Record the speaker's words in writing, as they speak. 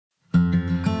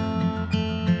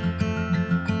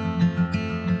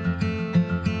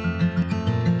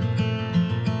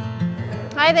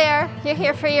Hi there, you're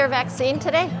here for your vaccine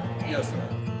today? Yes.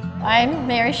 I'm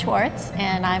Mary Schwartz,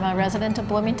 and I'm a resident of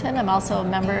Bloomington. I'm also a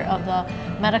member of the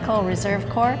Medical Reserve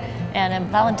Corps, and I'm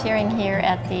volunteering here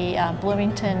at the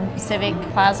Bloomington Civic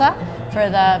Plaza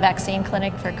for the vaccine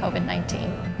clinic for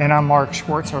COVID-19. And I'm Mark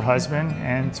Schwartz, her husband,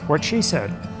 and it's what she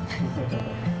said.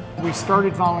 We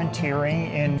started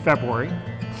volunteering in February,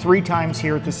 3 times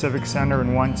here at the Civic Center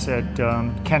and once at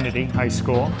Kennedy High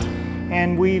School.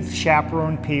 And we've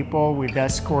chaperoned people, we've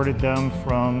escorted them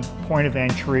from point of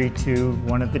entry to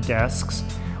one of the desks.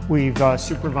 We've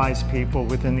supervised people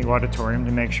within the auditorium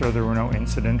to make sure there were no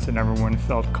incidents and everyone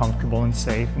felt comfortable and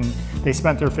safe. And they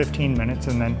spent their 15 minutes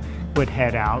and then would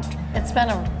head out. It's been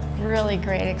a really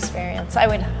great experience. I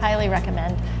would highly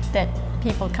recommend that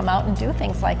people come out and do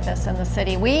things like this in the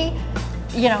city. We,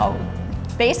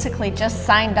 basically just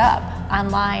signed up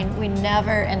online. We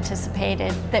never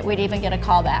anticipated that we'd even get a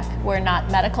call back. We're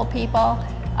not medical people.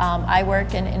 I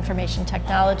work in information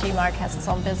technology. Mark has his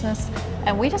own business,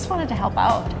 and we just wanted to help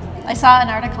out. I saw an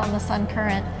article in the Sun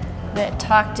Current that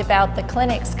talked about the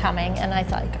clinics coming, and I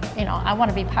thought, I want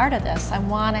to be part of this. I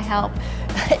want to help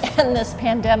end this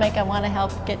pandemic. I want to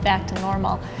help get back to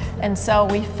normal. And so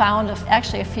we found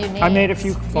actually a few names. I made a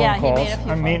few phone calls. He made a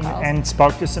few phone calls. And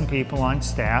spoke to some people on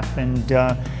staff,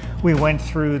 and we went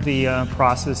through the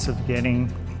process of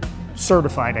getting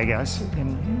certified, I guess,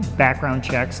 in background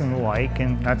checks and the like,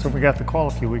 and that's when we got the call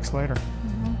a few weeks later.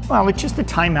 Well, it's just a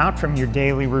time out from your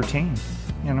daily routine.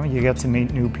 You get to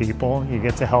meet new people, you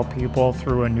get to help people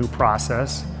through a new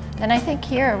process. And I think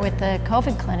here with the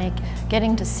COVID clinic,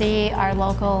 getting to see our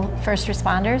local first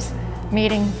responders,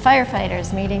 meeting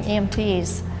firefighters, meeting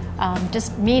EMTs,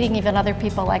 just meeting even other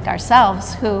people like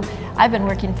ourselves who I've been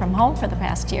working from home for the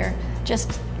past year,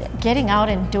 just getting out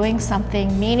and doing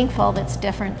something meaningful that's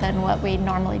different than what we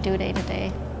normally do day to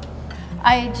day.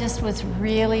 I just was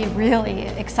really, really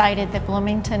excited that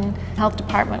Bloomington Health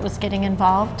Department was getting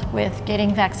involved with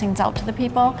getting vaccines out to the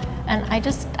people, and I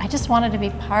just wanted to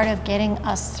be part of getting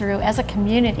us through, as a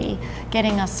community,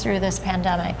 getting us through this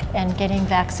pandemic and getting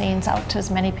vaccines out to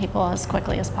as many people as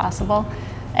quickly as possible.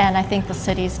 And I think the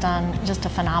city's done just a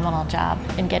phenomenal job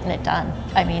in getting it done.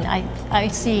 I mean, I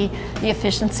see the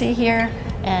efficiency here,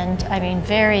 and I mean,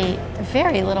 very,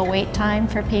 very little wait time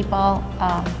for people.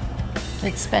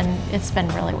 It's been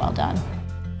really well done.